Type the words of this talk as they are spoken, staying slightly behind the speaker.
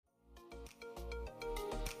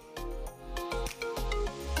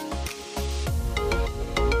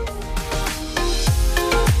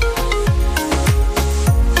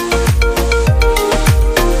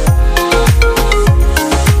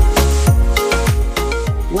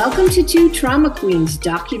Welcome to Two Trauma Queens,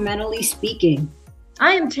 Documentally Speaking.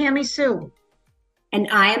 I am Tammy Sue. And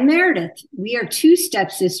I am Meredith. We are two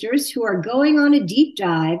stepsisters who are going on a deep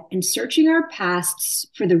dive and searching our pasts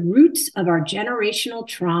for the roots of our generational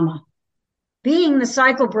trauma. Being the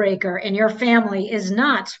cycle breaker in your family is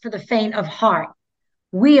not for the faint of heart.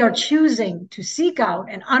 We are choosing to seek out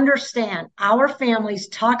and understand our family's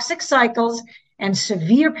toxic cycles and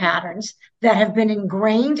severe patterns that have been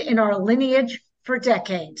ingrained in our lineage for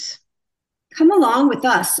decades. Come along with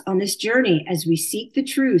us on this journey as we seek the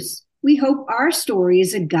truth. We hope our story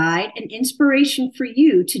is a guide and inspiration for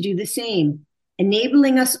you to do the same,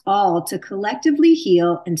 enabling us all to collectively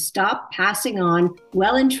heal and stop passing on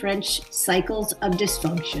well-entrenched cycles of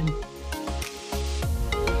dysfunction.